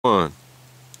One.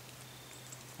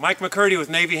 Mike McCurdy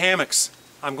with Navy Hammocks.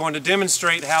 I'm going to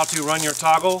demonstrate how to run your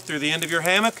toggle through the end of your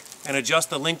hammock and adjust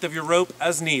the length of your rope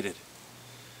as needed.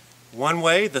 One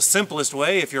way, the simplest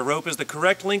way, if your rope is the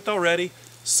correct length already,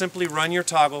 simply run your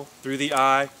toggle through the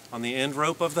eye on the end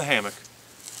rope of the hammock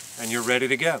and you're ready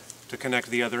to go to connect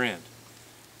the other end.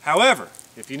 However,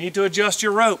 if you need to adjust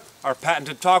your rope, our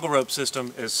patented toggle rope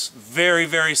system is very,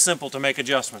 very simple to make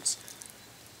adjustments.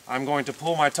 I'm going to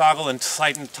pull my toggle and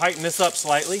tighten this up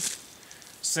slightly.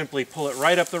 Simply pull it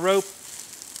right up the rope,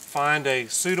 find a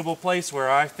suitable place where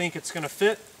I think it's going to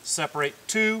fit, separate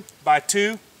 2 by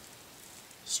 2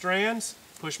 strands,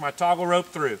 push my toggle rope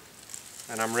through,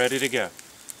 and I'm ready to go.